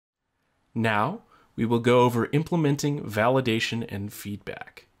Now, we will go over implementing validation and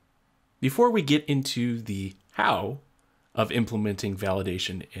feedback. Before we get into the how of implementing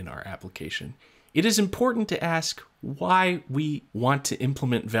validation in our application, it is important to ask why we want to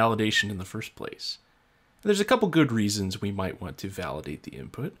implement validation in the first place. There's a couple good reasons we might want to validate the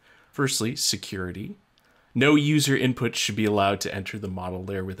input. Firstly, security. No user input should be allowed to enter the model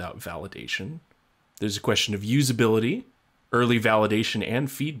layer without validation. There's a question of usability. Early validation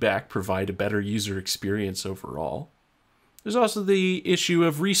and feedback provide a better user experience overall. There's also the issue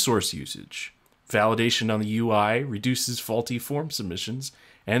of resource usage. Validation on the UI reduces faulty form submissions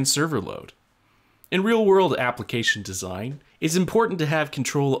and server load. In real-world application design, it's important to have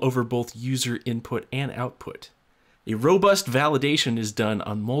control over both user input and output. A robust validation is done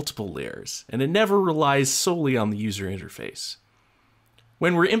on multiple layers, and it never relies solely on the user interface.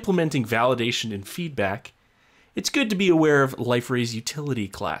 When we're implementing validation and feedback, it's good to be aware of Liferay's utility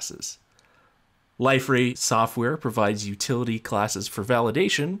classes. Liferay software provides utility classes for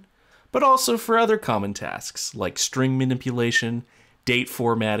validation, but also for other common tasks like string manipulation, date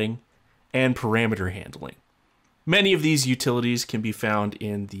formatting, and parameter handling. Many of these utilities can be found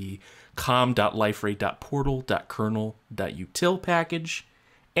in the com.liferay.portal.kernel.util package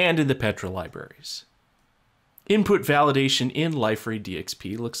and in the Petra libraries. Input validation in Liferay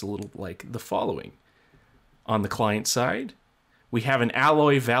DXP looks a little like the following. On the client side, we have an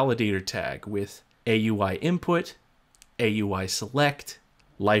alloy validator tag with AUI input, AUI select,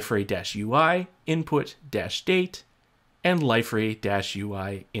 Liferay-UI input-date, and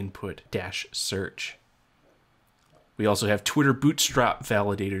Liferay-UI input-search. We also have Twitter Bootstrap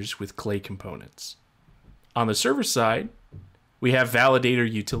validators with Clay components. On the server side, we have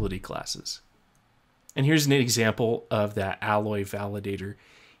validator utility classes. And here's an example of that alloy validator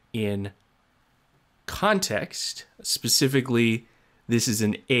in context. Specifically, this is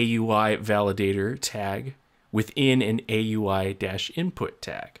an AUI validator tag within an AUI-input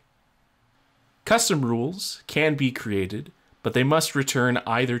tag. Custom rules can be created, but they must return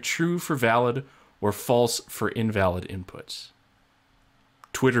either true for valid or false for invalid inputs.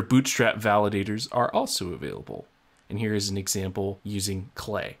 Twitter Bootstrap validators are also available, and here is an example using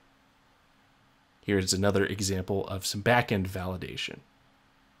Clay. Here's another example of some backend validation.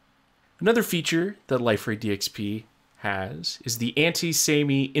 Another feature that Liferay DXP has is the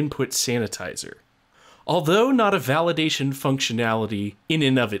anti-SAMI input sanitizer. Although not a validation functionality in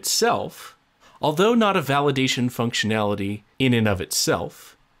and of itself,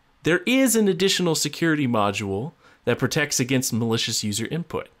 there is an additional security module that protects against malicious user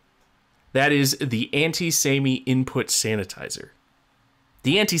input. That is the anti-SAMI input sanitizer.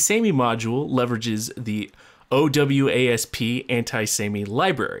 The anti-SAMI module leverages the OWASP anti-SAMI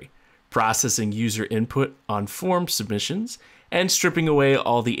library, processing user input on form submissions and stripping away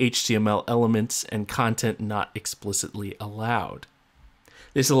all the HTML elements and content not explicitly allowed.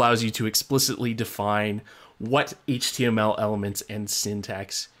 This allows you to explicitly define what HTML elements and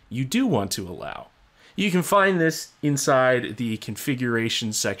syntax you do want to allow. You can find this inside the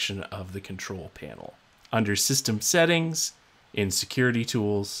configuration section of the control panel, under System Settings, in Security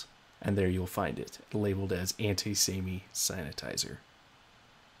Tools, and there you'll find it, labeled as Anti-SAMI Sanitizer.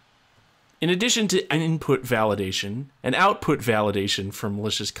 In addition to an input validation, an output validation for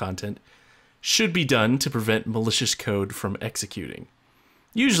malicious content should be done to prevent malicious code from executing.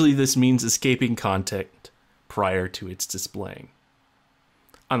 Usually this means escaping content prior to its displaying.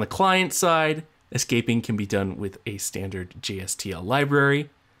 On the client side, escaping can be done with a standard JSTL library,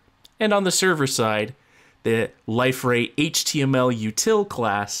 and on the server side, the Liferay HTML util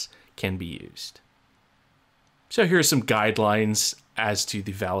class can be used. So here are some guidelines as to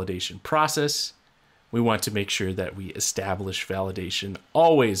the validation process. We want to make sure that we establish validation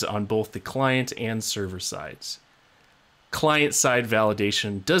always on both the client and server sides. Client-side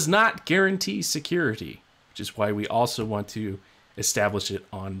validation does not guarantee security, which is why we also want to establish it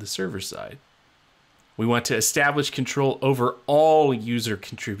on the server side. We want to establish control over all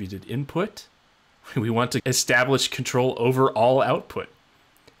user-contributed input. We want to establish control over all output.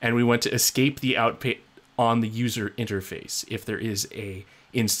 And we want to escape the output on the user interface if there is an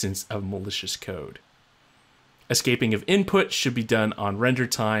instance of malicious code. Escaping of input should be done on render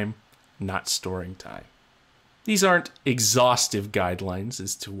time, not storing time. These aren't exhaustive guidelines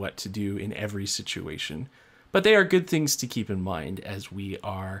as to what to do in every situation, but they are good things to keep in mind as we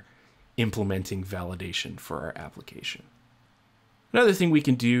are implementing validation for our application. Another thing we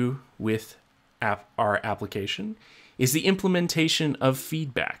can do with our application is the implementation of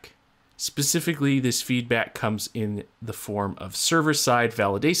feedback. Specifically, this feedback comes in the form of server-side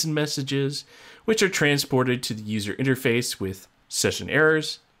validation messages, which are transported to the user interface with session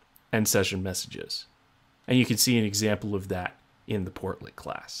errors, and session messages. And you can see an example of that in the portlet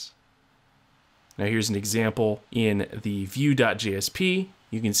class. Now here's an example in the view.jsp.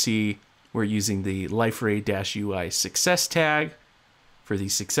 You can see we're using the Liferay-UI success tag for the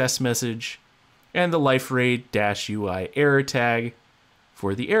success message and the Liferay-UI error tag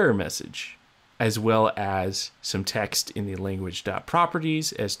for the error message, as well as some text in the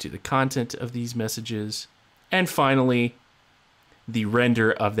language.properties as to the content of these messages, and finally, the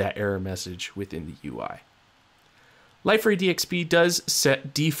render of that error message within the UI. Liferay DXP does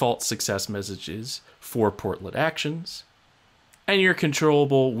set default success messages for portlet actions, and you're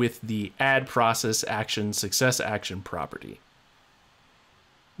controllable with the add process action success action property.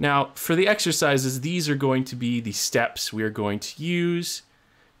 Now, for the exercises, these are going to be the steps we are going to use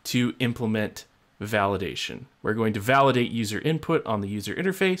to implement validation. We're going to validate user input on the user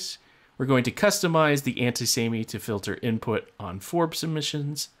interface. We're going to customize the anti-SAMI to filter input on form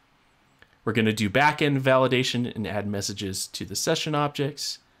submissions. We're going to do backend validation and add messages to the session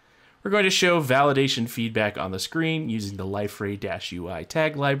objects. We're going to show validation feedback on the screen using the Liferay-UI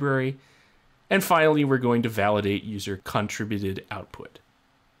tag library. And finally, we're going to validate user contributed output.